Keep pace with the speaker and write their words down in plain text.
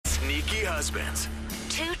Sneaky husbands.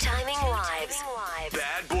 Two-timing wives.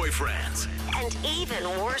 Bad boyfriends. And even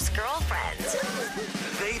worse girlfriends.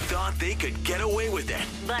 They thought they could get away with it.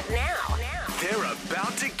 But now, They're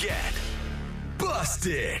about to get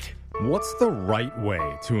busted. What's the right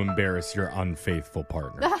way to embarrass your unfaithful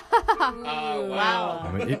partner? Wow.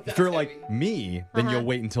 I mean, if you're like me, then you'll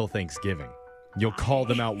wait until Thanksgiving. You'll call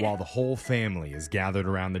them out while the whole family is gathered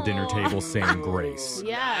around the dinner table saying grace.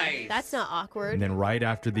 Yeah, Nice. that's not awkward. And then right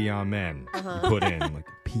after the amen, you put in, like,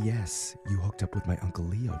 P.S. You hooked up with my Uncle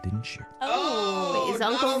Leo, didn't you? Oh, Wait, is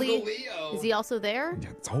not Uncle Leo? Leo. Is he also there? Yeah,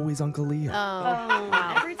 it's always Uncle Leo.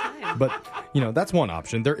 Oh, Every time. But, that's one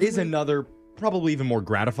option. There is another, probably even more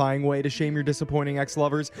gratifying way to shame your disappointing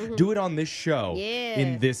ex-lovers. Do it on this show Yeah.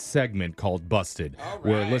 in this segment called Busted, All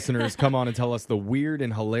where right. listeners come on and tell us the weird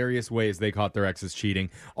and hilarious ways they caught their exes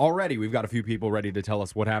cheating. Already, we've got a few people ready to tell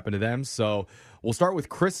us what happened to them, so we'll start with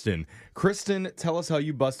Kristen. Kristen, tell us how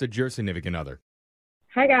you busted your significant other.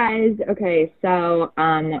 Hi guys. Okay, so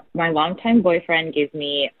my longtime boyfriend gave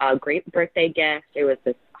me a great birthday gift. It was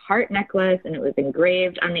this heart necklace, and it was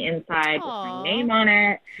engraved on the inside with Aw. my name on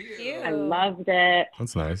it. Cute. I loved it.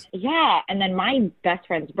 That's nice. Yeah, and then my best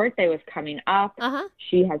friend's birthday was coming up. Uh-huh.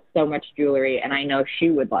 She has so much jewelry, and I know she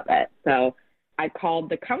would love it. So I called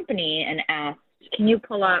the company and asked, can you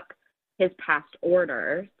pull up his past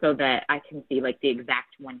order so that I can see like the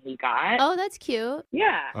exact one he got? Oh, that's cute.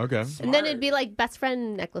 Yeah. Okay. And then it'd be like best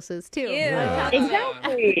friend necklaces too. Yeah.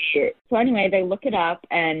 Exactly. So anyway, they look it up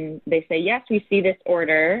and they say, yes, we see this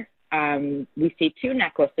order. We see 2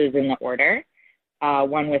 necklaces in the order,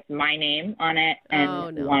 one with my name on it and Oh,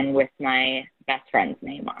 no. one with my best friend's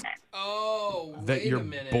name on it. Oh, That wait your a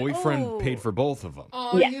minute. boyfriend Oh. paid for both of them.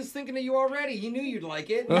 Oh, Yeah. he was thinking of you already. He knew you'd like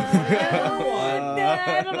it.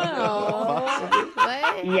 I don't know.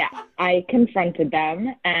 What? Yeah, I confronted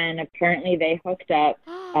them, and apparently they hooked up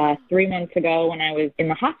 3 months ago when I was in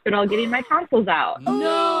the hospital getting my tonsils out.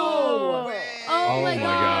 No. way. Oh, my my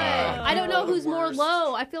God. God. I don't know who's more Worst.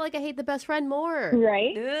 low. I feel like I hate the best friend more.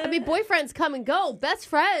 Right? I mean, boyfriends come and go. Best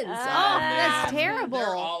friends. Oh, that's terrible. They're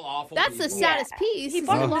all awful That's the people. saddest piece. He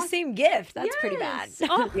bought him the same gift. That's pretty bad. Yes.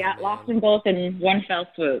 Oh, Yeah, lost them both in one fell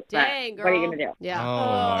swoop. But dang, girl. what are you going to do? Yeah. Oh,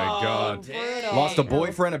 my God. dang. Lost a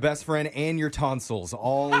boyfriend, a best friend, and your tonsils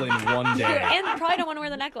all in one day. And probably don't want to wear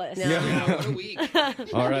the necklace. No. Yeah, what a week.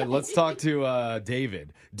 All right, let's talk to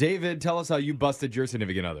David. David, tell us how you busted your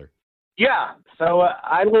significant other. Yeah. So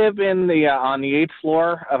I live in the on the 8th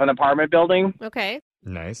floor of an apartment building, Okay.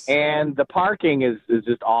 Nice. and the parking is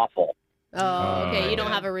just awful. Oh, okay. You don't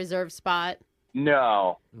yeah. have a reserved spot.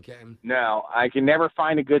 No, Okay. no. I can never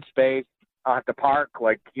find a good space. I'll have to park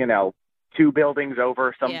 2 buildings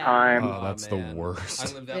over sometimes. Oh, that's the man.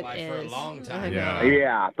 worst. I lived that It life for a is. long I time. know.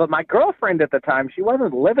 Yeah, but my girlfriend at the time, she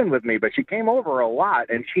wasn't living with me, but she came over a lot,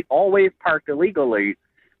 and she always parked illegally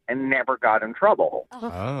and never got in trouble.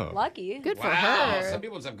 Oh. Lucky. Good for Wow. her. Some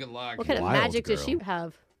people just have good luck. What kind of Wild magic does girl. she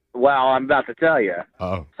have? Well, I'm about to tell you.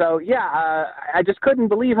 Oh. So, yeah, I just couldn't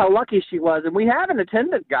believe how lucky she was. And we have an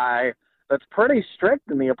attendant guy that's pretty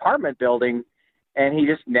strict in the apartment building, and he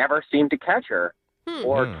just never seemed to catch her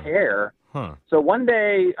or Hmm. care. Huh. So one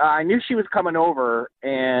day, I knew she was coming over,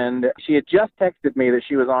 and she had just texted me that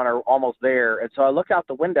she was on her almost there. And so I look out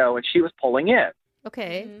the window, and she was pulling in.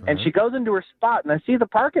 Okay. And she goes into her spot, and I see the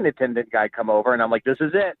parking attendant guy come over, and I'm like, this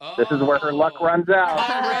is it. This is where her luck runs out.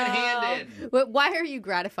 Caught red-handed. Why are you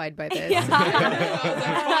gratified by this?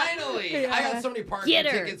 Finally. I got so many parking Get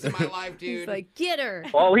her. tickets in my life, dude. He's like, get her.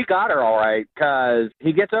 Well, he got her all right, because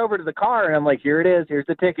he gets over to the car, and I'm like, here it is. Here's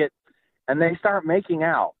the ticket. And they start making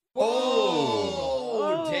out.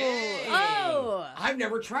 Oh, dang. Oh. I've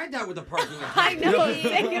never tried that with a parking I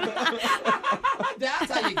attendant. know.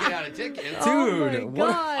 That's how you get out of tickets. Dude, Oh my what,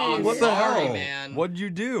 God. what the Sorry, hell? man. What'd you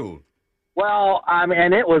do? Well,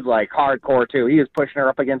 and it was like hardcore too. He was pushing her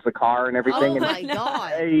up against the car and everything. Oh and my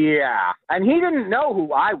God. yeah. And he didn't know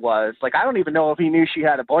who I was. Like, I don't even know if he knew she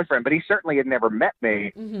had a boyfriend, but he certainly had never met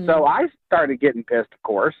me. Mm-hmm. So I started getting pissed, of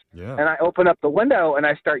course. Yeah. And I open up the window and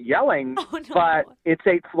I start yelling, Oh, no. but it's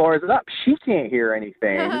 8 floors up. She can't hear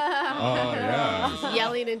anything. Oh, yeah. Just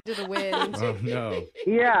yelling into the wind. Oh, no.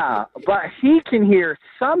 Yeah, but he can hear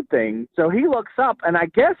something. So he looks up, and I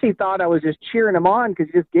guess he thought I was just cheering him on because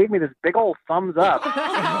he just gave me this big old thumbs up.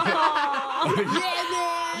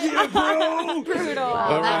 Yeah, bro. Brutal.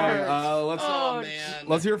 All that right, hurts. let's Oh, man.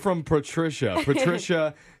 let's hear from Patricia.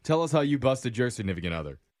 Patricia, tell us how you busted your significant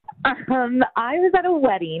other. I was at a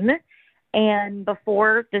wedding, and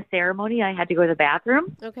before the ceremony, I had to go to the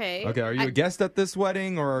bathroom. Okay. Okay, are you a guest at this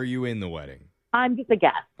wedding or are you in the wedding? I'm just a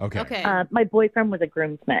guest. Okay. Okay. My boyfriend was a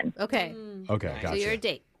groomsman. Okay. Okay, So gotcha. you're a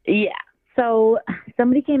date. Yeah. So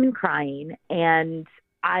somebody came in crying, and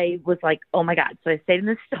I was like, oh my God. So I stayed in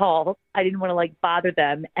the stall. I didn't want to like bother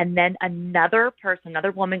them. And then another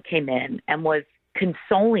woman came in and was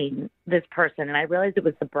consoling this person. And I realized it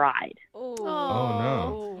was the bride. Oh,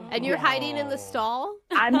 no. And you're hiding in the stall?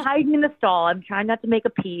 I'm hiding in the stall. I'm trying not to make a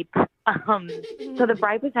peep. So the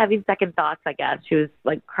bride was having second thoughts, I guess. She was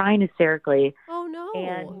like crying hysterically. Oh, no.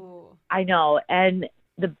 And I know. And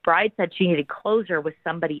the bride said she needed closure with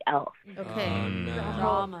somebody else. Okay. Oh, no.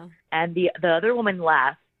 Drama. And the other woman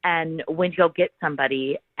left and went to go get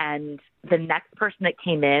somebody. And the next person that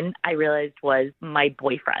came in, I realized was my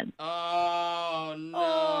boyfriend. Oh, no.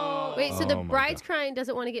 Oh. Wait, so the Oh, my bride's God. crying,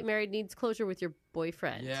 doesn't want to get married, needs closure with your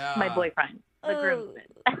boyfriend. Yeah. My boyfriend, the groomsman.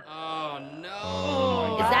 Oh, no. Oh,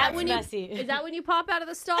 my Is God. that when messy. Is that when you pop out of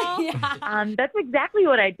the stall? Yeah. That's exactly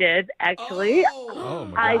what I did, actually. Oh,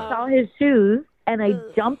 my I God. saw his shoes, and I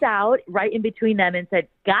jumped out right in between them and said,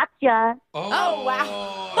 gotcha. Oh,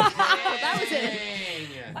 wow. That was it.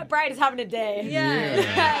 My bride is having a day.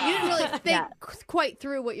 Yeah. You didn't really think Yeah. quite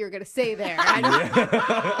through what you were going to say there.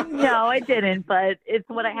 No, I didn't, but it's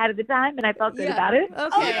what I had at the time, and I felt good Yeah. about it.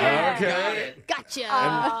 Okay. Okay.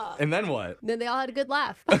 Gotcha. And then what? Then they all had a good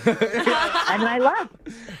laugh. And then I left.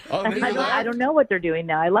 Oh, then you I left? don't know what they're doing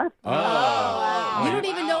now. I left. Oh. You don't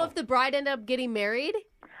even know if the bride ended up getting married?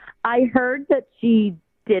 I heard that she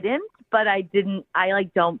didn't, but I didn't. I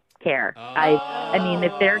like don't care. I mean,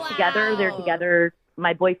 if they're together, they're Wow. together.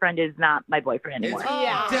 My boyfriend is not my boyfriend It's anymore.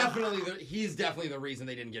 Yeah. he's definitely the reason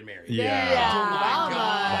they didn't get married. Yeah. Oh, my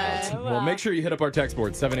God. Well, make sure you hit up our text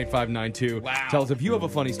board, 78592. Wow. Tell us if you have a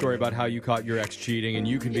funny story about how you caught your ex cheating, and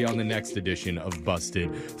you can be on the next edition of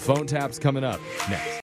Busted. Phone taps coming up next.